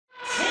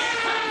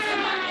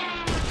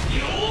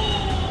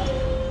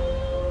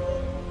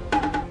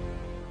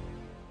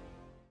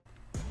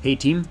Hey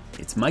team,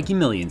 it's Mikey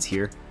Millions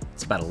here.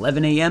 It's about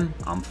 11 a.m.,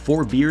 I'm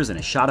 4 beers and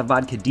a shot of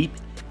vodka deep,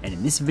 and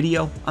in this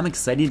video, I'm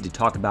excited to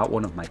talk about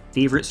one of my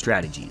favorite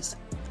strategies,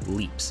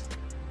 LEAPS.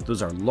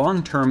 Those are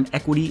long-term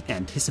equity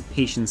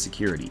anticipation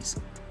securities.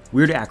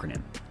 Weird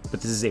acronym,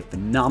 but this is a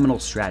phenomenal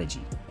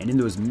strategy, and in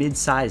those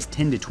mid-sized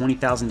 $10,000 to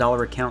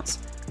 $20,000 accounts,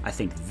 I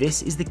think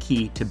this is the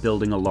key to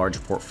building a large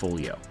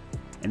portfolio.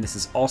 And this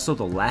is also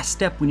the last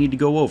step we need to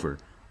go over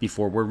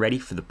before we're ready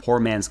for the poor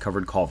man's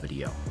covered call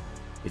video.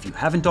 If you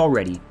haven't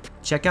already,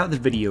 check out the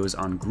videos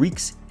on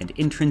Greeks and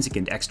intrinsic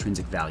and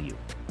extrinsic value.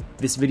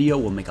 This video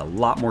will make a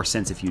lot more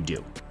sense if you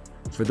do.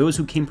 For those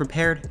who came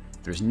prepared,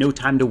 there's no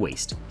time to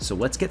waste, so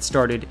let's get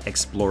started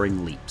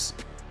exploring LEAPS.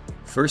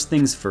 First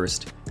things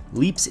first,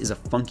 LEAPS is a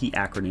funky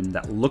acronym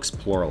that looks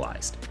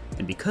pluralized,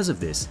 and because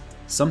of this,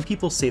 some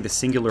people say the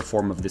singular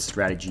form of this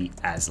strategy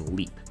as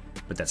LEAP,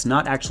 but that's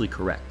not actually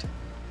correct.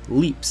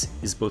 LEAPS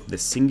is both the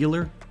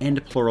singular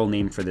and plural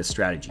name for this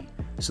strategy,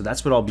 so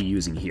that's what I'll be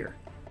using here.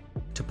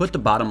 To put the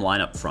bottom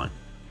line up front,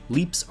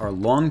 LEAPS are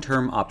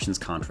long-term options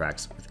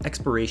contracts with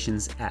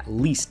expirations at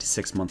least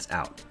 6 months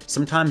out,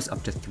 sometimes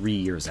up to 3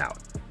 years out.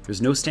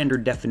 There's no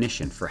standard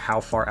definition for how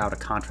far out a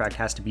contract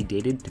has to be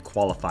dated to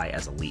qualify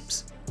as a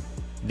LEAPS.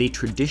 They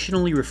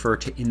traditionally refer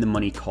to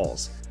in-the-money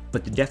calls,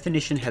 but the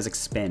definition has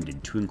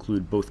expanded to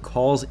include both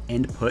calls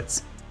and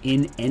puts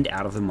in and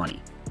out of the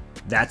money.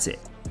 That's it.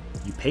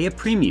 You pay a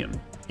premium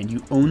and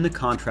you own the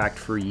contract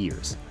for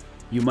years.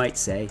 You might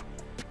say,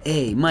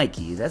 "Hey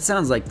Mikey, that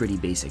sounds like pretty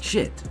basic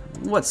shit.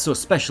 What's so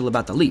special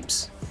about the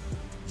LEAPS?"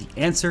 The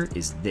answer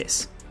is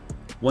this.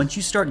 Once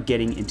you start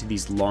getting into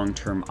these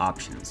long-term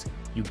options,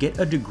 you get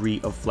a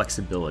degree of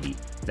flexibility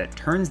that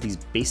turns these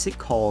basic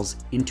calls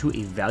into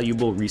a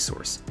valuable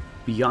resource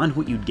beyond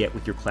what you'd get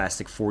with your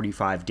classic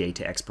 45-day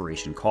to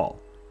expiration call.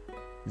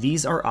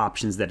 These are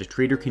options that a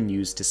trader can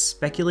use to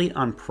speculate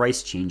on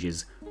price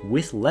changes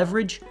with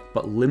leverage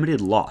but limited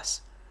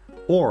loss,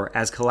 or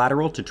as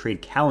collateral to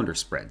trade calendar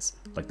spreads,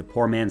 like the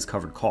poor man's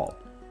covered call,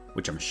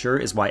 which I'm sure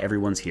is why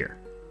everyone's here.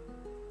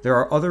 There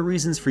are other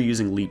reasons for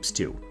using LEAPS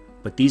too,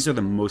 but these are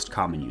the most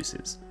common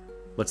uses.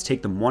 Let's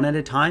take them one at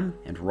a time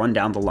and run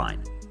down the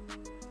line.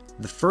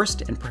 The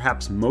first and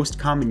perhaps most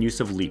common use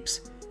of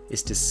LEAPS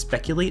is to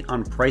speculate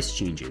on price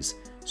changes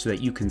so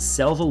that you can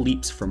sell the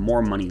LEAPS for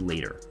more money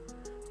later,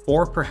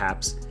 or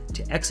perhaps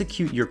to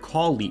execute your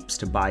call LEAPS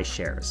to buy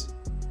shares.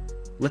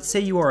 Let's say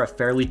you are a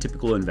fairly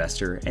typical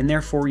investor and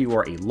therefore you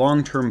are a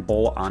long-term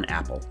bull on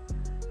Apple.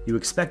 You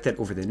expect that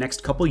over the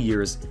next couple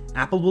years,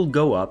 Apple will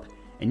go up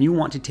and you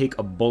want to take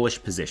a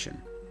bullish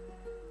position.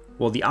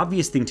 Well, the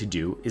obvious thing to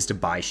do is to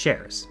buy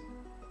shares.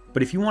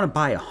 But if you want to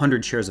buy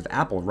 100 shares of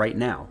Apple right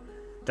now,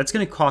 that's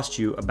going to cost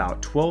you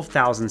about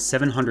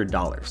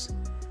 $12,700.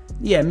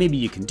 Yeah, maybe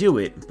you can do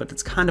it, but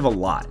that's kind of a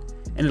lot,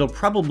 and it'll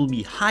probably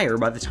be higher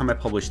by the time I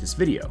publish this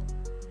video.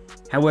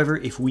 However,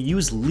 if we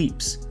use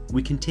LEAPS,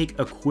 we can take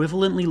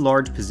equivalently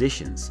large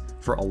positions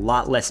for a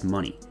lot less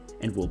money,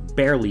 and will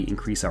barely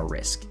increase our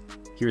risk.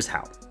 Here's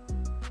how.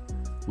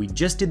 We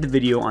just did the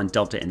video on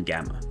delta and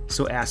gamma,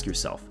 so ask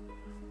yourself,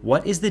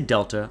 what is the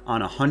delta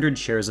on 100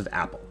 shares of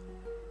Apple?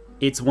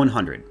 It's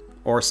 100,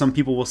 or some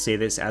people will say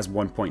this as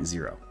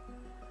 1.0.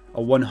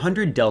 A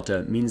 100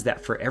 delta means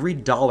that for every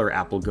dollar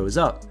Apple goes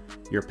up,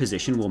 your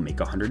position will make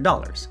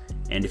 $100,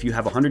 and if you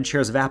have 100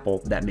 shares of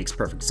Apple, that makes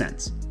perfect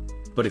sense.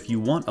 But if you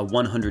want a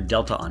 100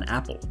 delta on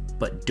Apple,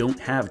 but don't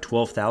have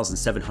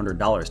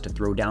 $12,700 to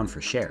throw down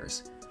for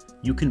shares,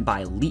 you can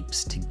buy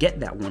LEAPS to get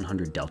that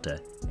 100 delta,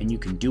 and you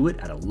can do it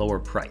at a lower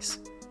price.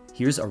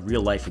 Here's a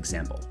real-life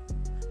example.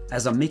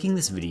 As I'm making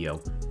this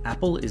video,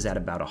 Apple is at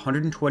about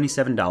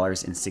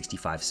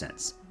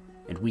 $127.65,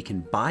 and we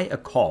can buy a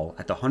call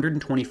at the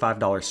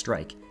 $125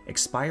 strike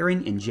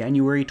expiring in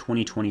January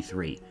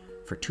 2023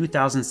 for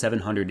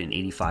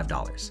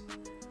 $2,785.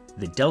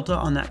 The delta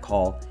on that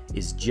call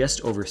is just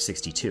over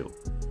 62,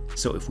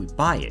 so if we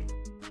buy it,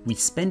 we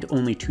spend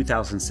only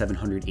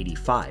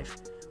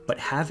 $2,785, but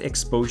have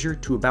exposure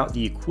to about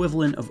the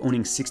equivalent of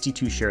owning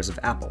 62 shares of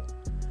Apple.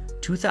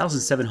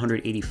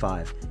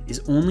 $2,785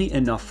 is only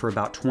enough for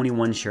about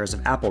 21 shares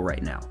of Apple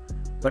right now,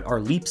 but our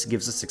LEAPS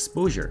gives us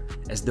exposure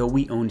as though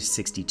we owned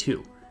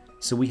 62,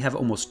 so we have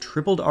almost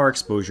tripled our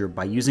exposure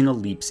by using a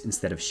LEAPS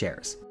instead of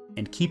shares.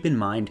 And keep in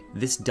mind,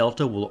 this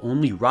delta will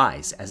only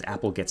rise as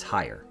Apple gets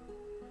higher.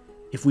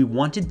 If we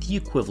wanted the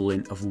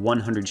equivalent of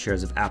 100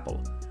 shares of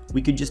Apple,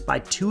 we could just buy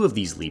 2 of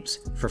these LEAPS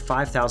for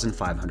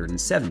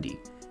 $5,570,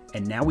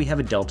 and now we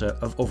have a delta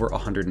of over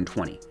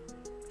 120.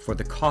 For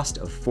the cost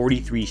of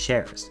 43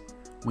 shares,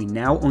 we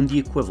now own the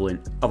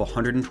equivalent of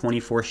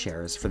 124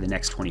 shares for the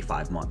next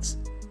 25 months.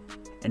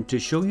 And to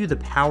show you the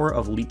power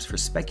of LEAPS for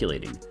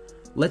speculating,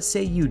 let's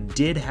say you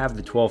did have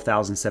the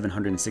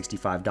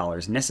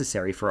 $12,765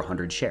 necessary for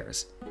 100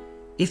 shares.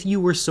 If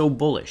you were so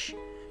bullish,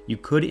 you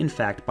could in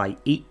fact buy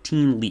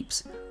 18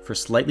 LEAPS for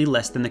slightly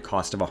less than the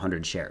cost of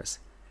 100 shares.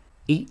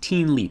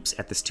 18 LEAPS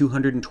at this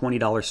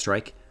 $220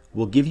 strike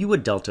will give you a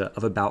delta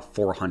of about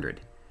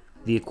 400,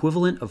 the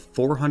equivalent of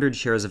 400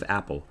 shares of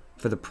Apple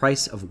for the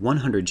price of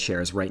 100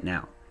 shares right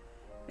now.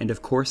 And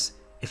of course,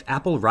 If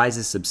Apple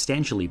rises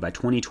substantially by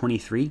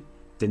 2023,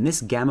 then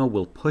this gamma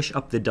will push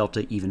up the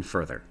delta even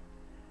further.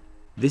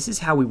 This is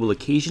how we will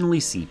occasionally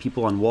see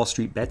people on Wall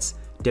Street Bets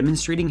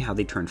demonstrating how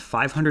they turn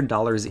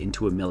 $500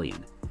 into $1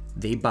 million.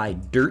 They buy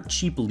dirt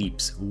cheap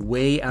leaps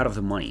way out of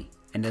the money,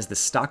 and as the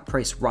stock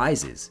price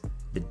rises,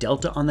 the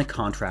delta on the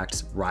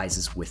contracts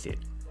rises with it.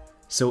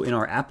 So in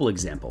our Apple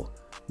example,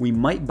 we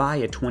might buy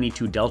a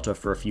 22 delta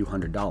for a few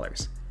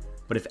 $100s,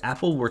 but if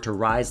Apple were to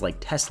rise like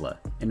Tesla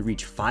and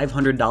reach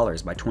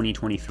 $500 by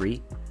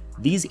 2023,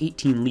 these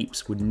 18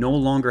 leaps would no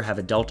longer have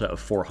a delta of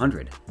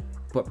 400,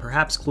 but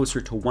perhaps closer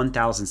to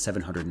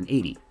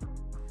 1,780.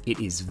 It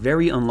is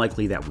very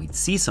unlikely that we'd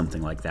see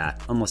something like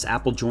that unless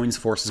Apple joins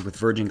forces with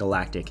Virgin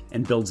Galactic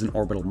and builds an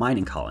orbital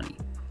mining colony.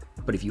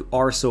 But if you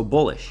are so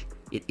bullish,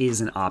 it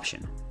is an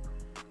option.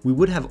 We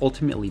would have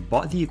ultimately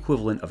bought the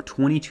equivalent of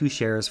 22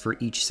 shares for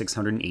each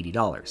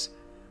 $680,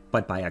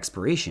 but by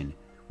expiration,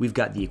 we've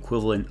got the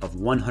equivalent of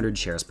 100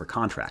 shares per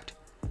contract.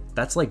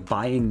 That's like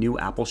buying new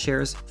Apple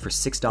shares for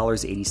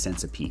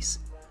 $6.80 a piece.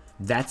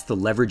 That's the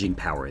leveraging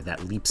power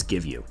that leaps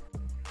give you.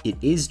 It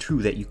is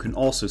true that you can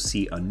also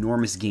see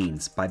enormous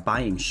gains by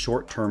buying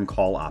short-term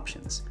call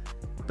options,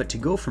 but to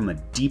go from a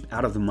deep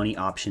out-of-the-money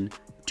option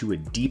to a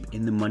deep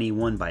in-the-money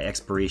one by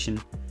expiration,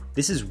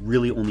 this is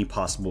really only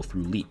possible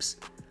through leaps.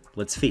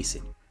 Let's face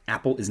it,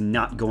 Apple is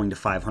not going to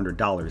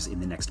 $500 in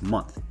the next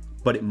month,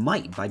 but it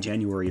might by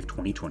January of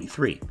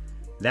 2023.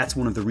 That's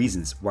one of the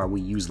reasons why we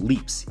use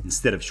leaps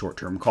instead of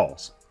short-term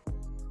calls.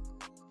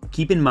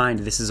 Keep in mind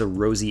this is a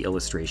rosy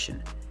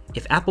illustration.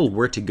 If Apple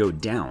were to go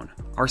down,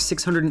 our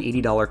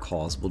 $680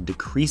 calls will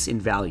decrease in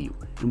value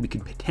and we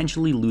could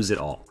potentially lose it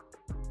all.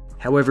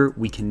 However,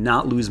 we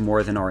cannot lose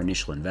more than our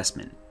initial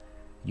investment.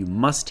 You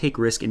must take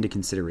risk into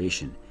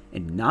consideration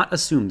and not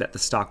assume that the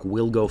stock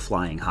will go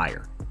flying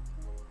higher.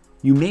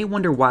 You may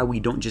wonder why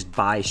we don't just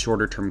buy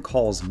shorter term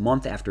calls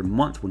month after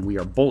month when we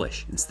are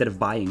bullish instead of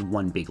buying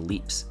one big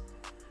leaps.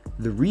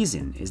 The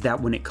reason is that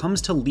when it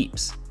comes to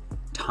leaps,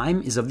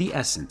 time is of the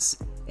essence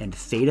and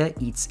theta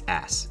eats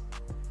ass.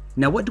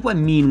 Now what do I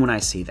mean when I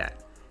say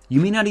that?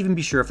 You may not even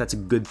be sure if that's a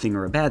good thing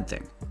or a bad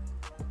thing.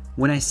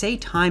 When I say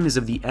time is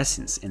of the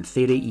essence and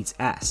theta eats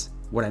ass,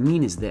 what I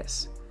mean is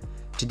this.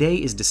 Today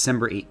is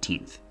December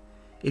 18th.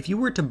 If you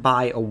were to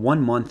buy a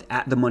 1 month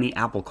at the money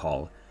Apple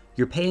call,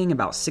 you're paying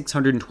about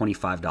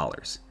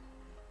 $625.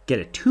 Get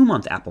a 2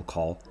 month Apple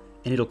call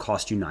and it'll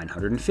cost you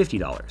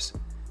 $950.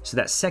 So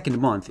that second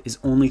month is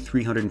only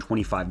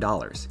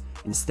 $325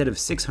 instead of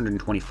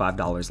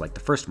 $625 like the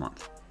first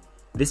month.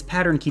 This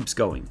pattern keeps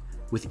going,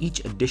 with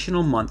each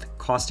additional month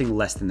costing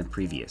less than the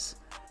previous.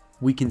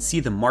 We can see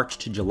the March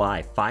to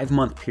July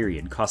 5-month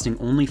period costing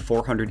only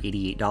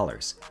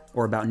 $488,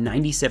 or about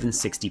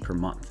 $97.60 per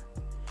month.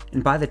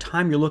 And by the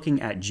time you're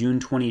looking at June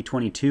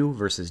 2022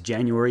 versus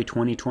January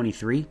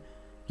 2023,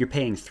 you're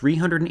paying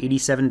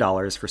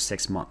 $387 for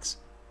 6 months.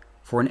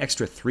 For an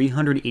extra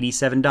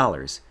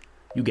 $387,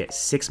 you get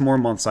 6 more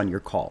months on your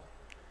call.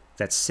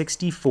 That's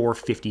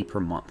 $64.50 per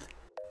month.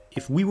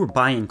 If we were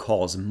buying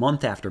calls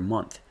month after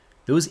month,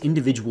 those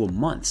individual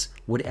months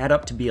would add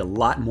up to be a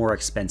lot more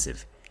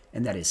expensive,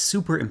 and that is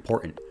super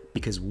important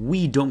because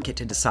we don't get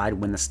to decide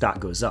when the stock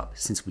goes up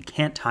since we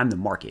can't time the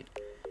market,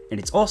 and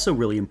it's also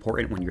really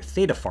important when you're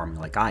theta farming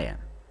like I am.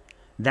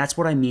 That's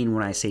what I mean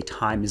when I say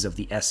time is of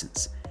the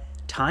essence.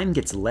 Time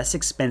gets less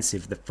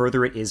expensive the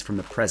further it is from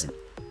the present,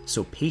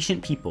 so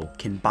patient people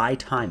can buy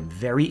time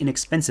very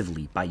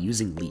inexpensively by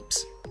using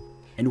leaps.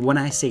 And when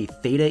I say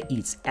theta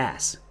eats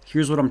ass,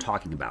 here's what I'm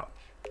talking about.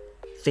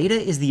 Theta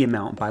is the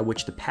amount by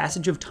which the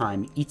passage of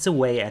time eats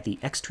away at the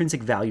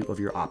extrinsic value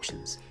of your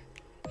options.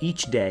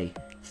 Each day,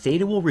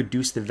 theta will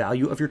reduce the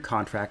value of your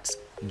contracts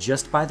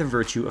just by the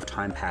virtue of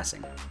time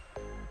passing.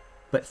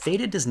 But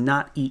theta does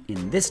not eat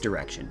in this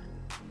direction.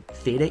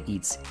 Theta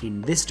eats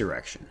in this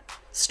direction,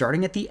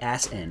 starting at the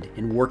ass end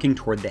and working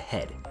toward the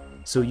head,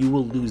 so you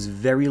will lose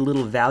very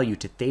little value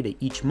to theta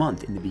each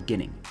month in the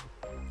beginning.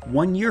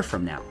 1 year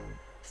from now,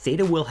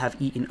 theta will have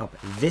eaten up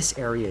this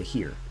area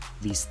here.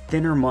 These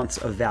thinner months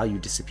of value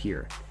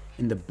disappear,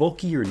 and the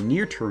bulkier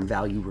near-term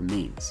value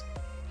remains.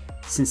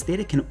 Since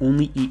theta can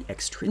only eat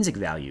extrinsic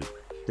value,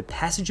 the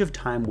passage of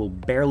time will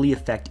barely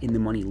affect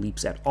in-the-money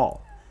leaps at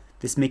all.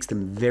 This makes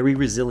them very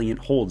resilient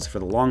holds for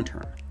the long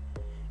term.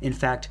 In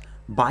fact,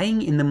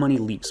 buying in-the-money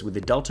leaps with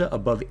a delta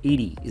above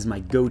 80 is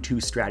my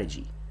go-to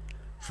strategy.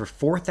 For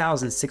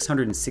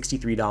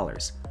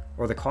 $4,663,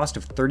 or the cost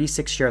of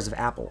 36 shares of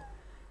Apple,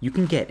 you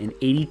can get an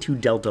 82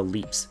 delta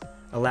leaps,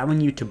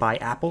 allowing you to buy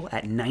Apple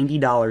at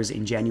 $90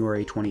 in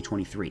January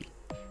 2023.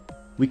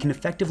 We can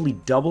effectively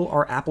double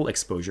our Apple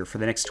exposure for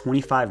the next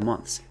 25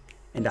 months,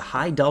 and a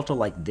high delta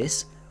like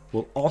this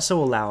will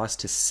also allow us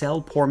to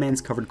sell poor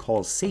man's covered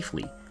calls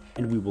safely,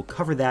 and we will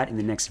cover that in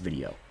the next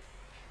video.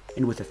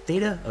 And with a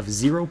theta of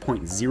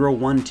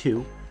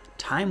 0.012,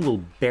 time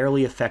will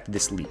barely affect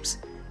this leaps,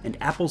 and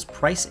Apple's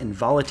price and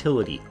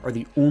volatility are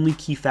the only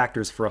key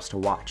factors for us to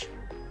watch.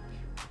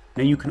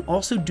 Now you can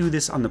also do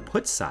this on the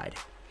put side.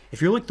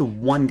 If you're like the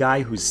one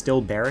guy who's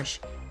still bearish,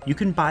 you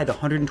can buy the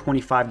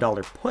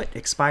 $125 put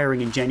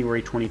expiring in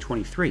January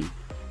 2023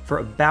 for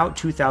about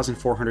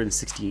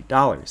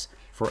 $2,468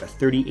 for a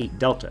 38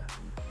 delta,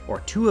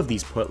 or 2 of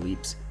these put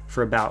leaps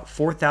for about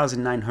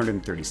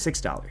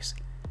 $4,936.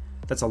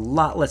 That's a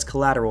lot less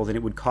collateral than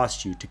it would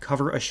cost you to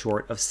cover a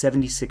short of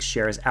 76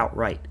 shares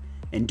outright,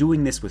 and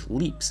doing this with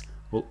leaps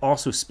will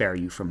also spare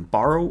you from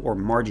borrow or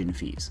margin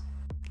fees.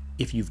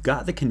 If you've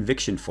got the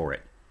conviction for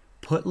it,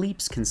 put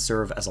leaps can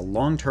serve as a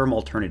long-term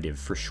alternative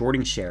for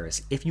shorting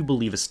shares if you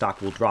believe a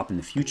stock will drop in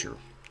the future,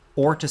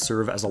 or to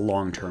serve as a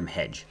long-term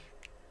hedge.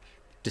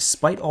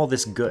 Despite all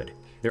this good,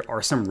 there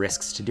are some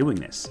risks to doing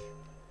this.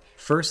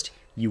 First,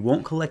 you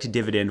won't collect a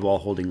dividend while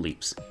holding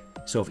leaps,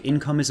 so if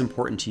income is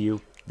important to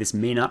you, this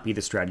may not be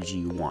the strategy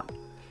you want.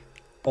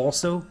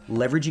 Also,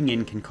 leveraging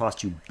in can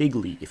cost you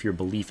bigly if your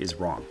belief is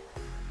wrong.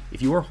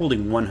 If you are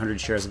holding 100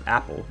 shares of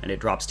Apple and it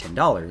drops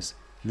 $10,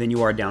 then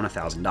you are down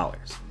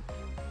 $1,000.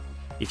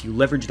 If you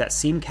leverage that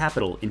same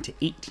capital into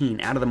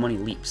 18 out-of-the-money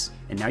leaps,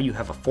 and now you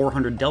have a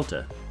 400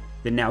 delta,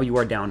 then now you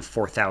are down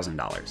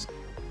 $4,000.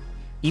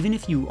 Even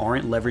if you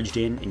aren't leveraged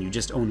in and you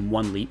just own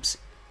 1 leaps,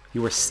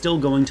 you are still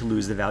going to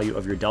lose the value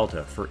of your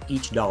delta for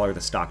each dollar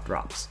the stock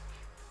drops.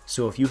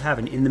 So if you have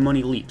an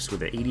in-the-money leaps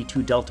with an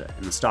 82 delta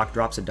and the stock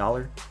drops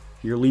 $1,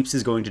 your leaps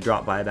is going to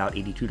drop by about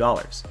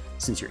 $82,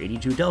 since your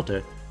 82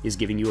 delta is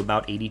giving you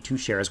about 82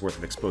 shares worth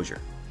of exposure.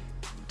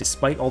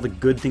 Despite all the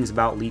good things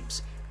about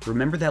leaps,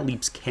 remember that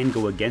leaps can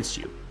go against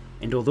you,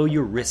 and although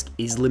your risk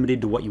is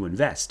limited to what you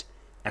invest,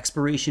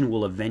 expiration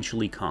will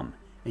eventually come,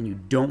 and you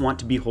don't want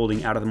to be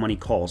holding out-of-the-money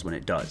calls when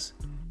it does.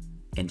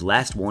 And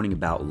last warning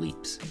about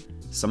leaps.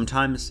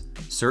 Sometimes,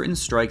 certain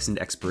strikes and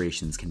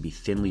expirations can be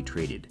thinly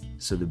traded,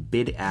 so the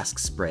bid-ask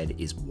spread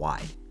is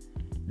wide.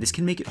 This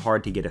can make it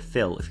hard to get a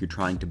fill if you're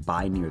trying to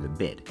buy near the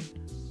bid.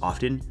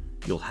 Often,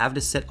 you'll have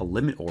to set a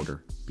limit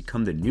order,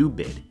 become the new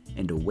bid,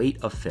 and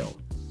await a fill,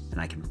 and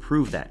I can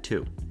prove that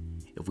too.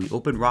 If we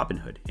open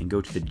Robinhood and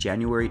go to the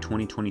January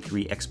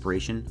 2023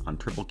 expiration on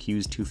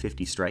QQQ's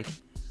 250 strike,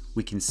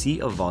 we can see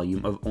a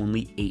volume of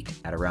only 8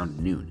 at around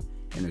noon,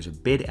 and there's a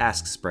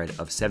bid-ask spread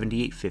of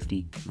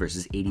 $78.50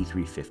 versus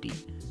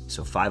 $83.50,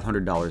 so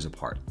 $500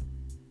 apart.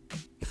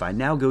 If I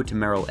now go to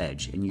Merrill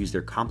Edge and use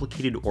their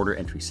complicated order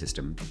entry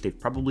system that they've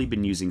probably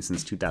been using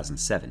since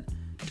 2007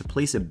 to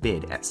place a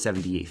bid at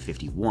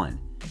 $78.51,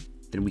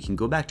 then we can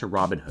go back to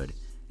Robinhood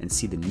and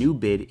see the new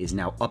bid is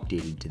now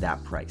updated to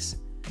that price.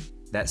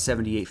 That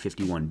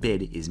 $78.51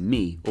 bid is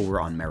me over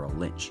on Merrill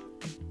Lynch.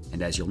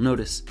 And as you'll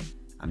notice,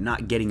 I'm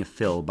not getting a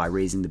fill by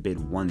raising the bid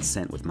 1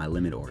 cent with my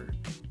limit order.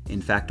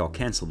 In fact, I'll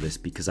cancel this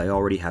because I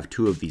already have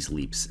 2 of these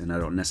leaps and I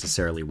don't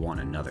necessarily want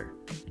another.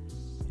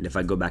 And if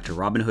I go back to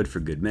Robinhood for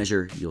good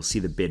measure, you'll see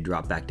the bid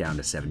drop back down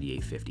to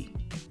 $78.50.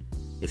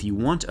 If you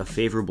want a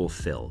favorable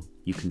fill,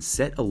 you can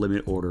set a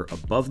limit order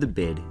above the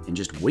bid and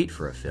just wait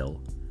for a fill.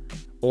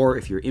 Or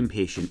if you're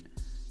impatient,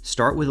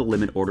 start with a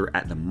limit order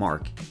at the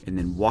mark and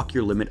then walk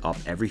your limit up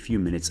every few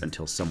minutes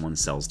until someone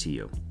sells to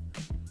you.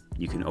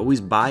 You can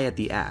always buy at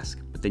the ask,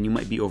 but then you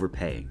might be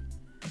overpaying.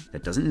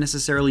 That doesn't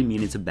necessarily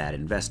mean it's a bad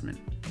investment,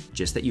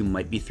 just that you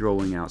might be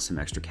throwing out some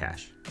extra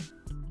cash.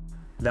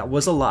 That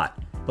was a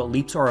lot, but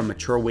leaps are a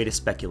mature way to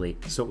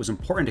speculate, so it was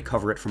important to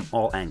cover it from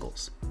all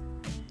angles.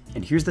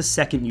 And here's the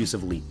second use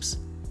of leaps.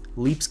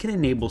 Leaps can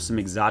enable some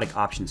exotic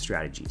option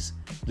strategies,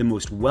 the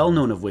most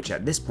well-known of which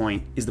at this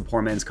point is the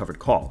poor man's covered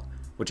call,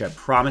 which I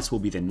promise will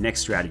be the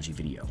next strategy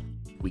video.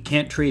 We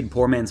can't trade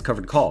poor man's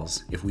covered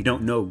calls if we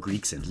don't know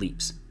Greeks and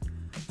leaps.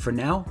 For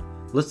now,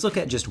 let's look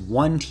at just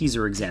one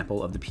teaser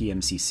example of the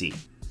PMCC.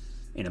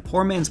 In a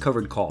poor man's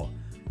covered call,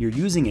 you're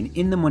using an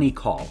in-the-money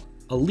call,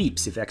 a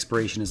leaps if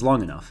expiration is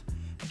long enough,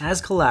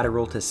 as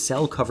collateral to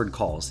sell covered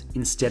calls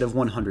instead of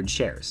 100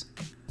 shares.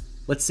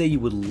 Let's say you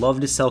would love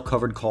to sell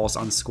covered calls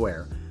on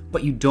Square,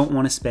 but you don't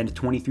want to spend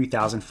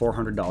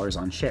 $23,400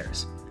 on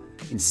shares.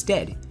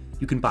 Instead,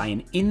 you can buy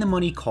an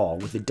in-the-money call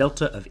with a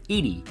delta of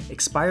 80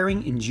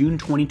 expiring in June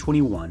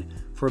 2021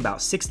 for about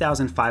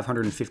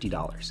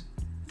 $6,550.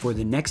 For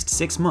the next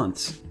 6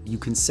 months, you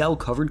can sell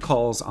covered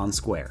calls on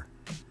Square.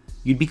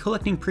 You'd be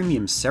collecting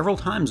premiums several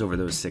times over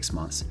those 6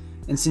 months,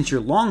 and since your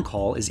long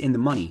call is in the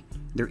money,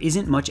 there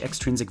isn't much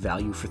extrinsic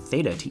value for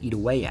Theta to eat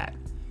away at.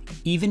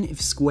 Even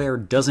if Square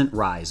doesn't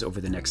rise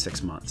over the next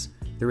 6 months,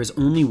 there is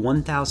only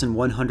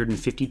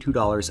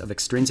 $1,152 of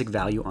extrinsic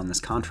value on this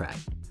contract.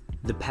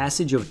 The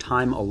passage of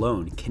time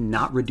alone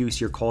cannot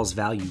reduce your call's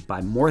value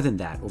by more than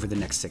that over the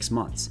next 6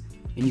 months,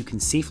 and you can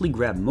safely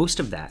grab most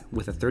of that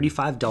with a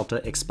 35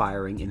 delta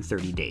expiring in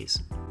 30 days.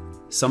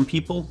 Some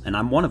people, and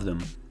I'm one of them,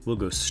 will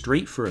go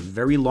straight for a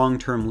very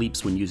long-term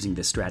leaps when using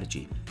this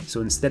strategy.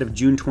 So instead of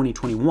June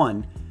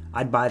 2021,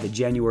 I'd buy the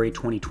January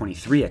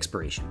 2023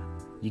 expiration.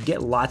 You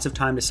get lots of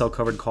time to sell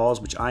covered calls,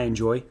 which I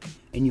enjoy,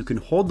 and you can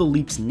hold the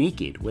leaps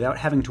naked without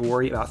having to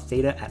worry about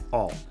Theta at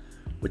all,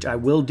 which I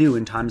will do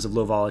in times of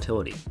low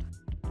volatility.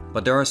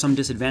 But there are some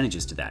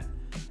disadvantages to that.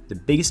 The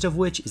biggest of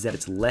which is that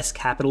it's less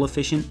capital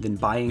efficient than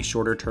buying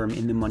shorter term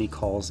in-the-money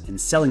calls and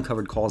selling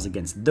covered calls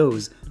against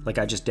those like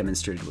I just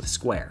demonstrated with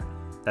Square.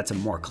 That's a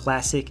more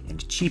classic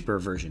and cheaper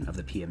version of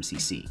the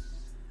PMCC.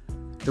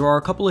 There are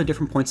a couple of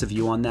different points of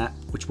view on that,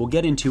 which we'll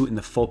get into in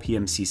the full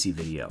PMCC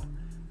video,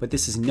 but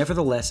this is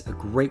nevertheless a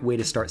great way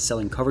to start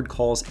selling covered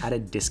calls at a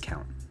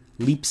discount.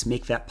 LEAPS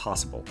make that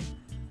possible.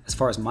 As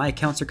far as my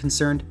accounts are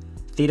concerned,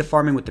 theta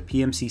farming with the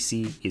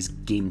PMCC is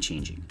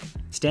game-changing.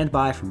 Stand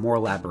by for more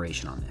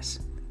elaboration on this.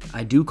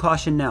 I do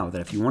caution now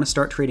that if you want to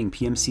start trading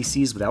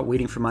PMCCs without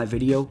waiting for my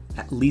video,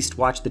 at least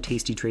watch the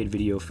Tasty Trade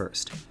video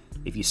first.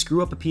 If you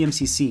screw up a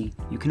PMCC,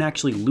 you can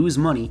actually lose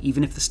money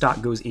even if the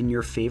stock goes in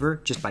your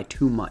favor just by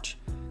too much.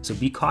 So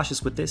be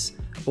cautious with this,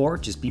 or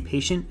just be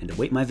patient and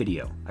await my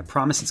video. I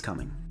promise it's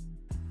coming.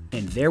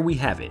 And there we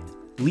have it.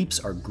 LEAPS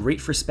are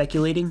great for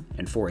speculating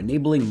and for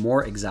enabling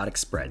more exotic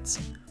spreads.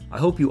 I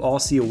hope you all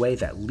see a way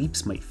that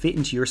LEAPS might fit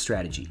into your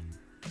strategy.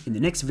 In the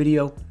next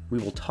video, we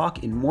will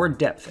talk in more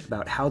depth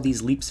about how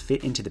these LEAPS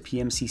fit into the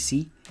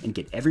PMCC and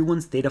get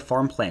everyone's theta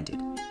farm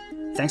planted.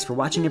 Thanks for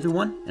watching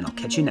everyone, and I'll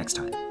catch you next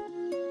time.